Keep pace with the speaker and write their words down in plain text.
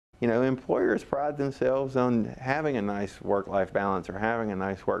You know, employers pride themselves on having a nice work-life balance or having a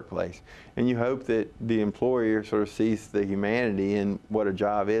nice workplace. And you hope that the employer sort of sees the humanity in what a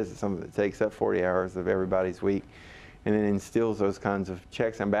job is. It's something that takes up 40 hours of everybody's week, and then instills those kinds of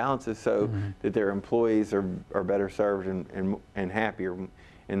checks and balances so that their employees are better served and happier.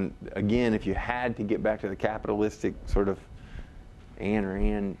 And again, if you had to get back to the capitalistic sort of Ayn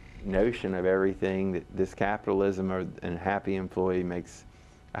Rand notion of everything, that this capitalism and a happy employee makes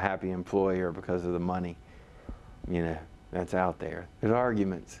a happy employer because of the money, you know, that's out there. There's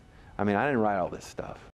arguments. I mean, I didn't write all this stuff.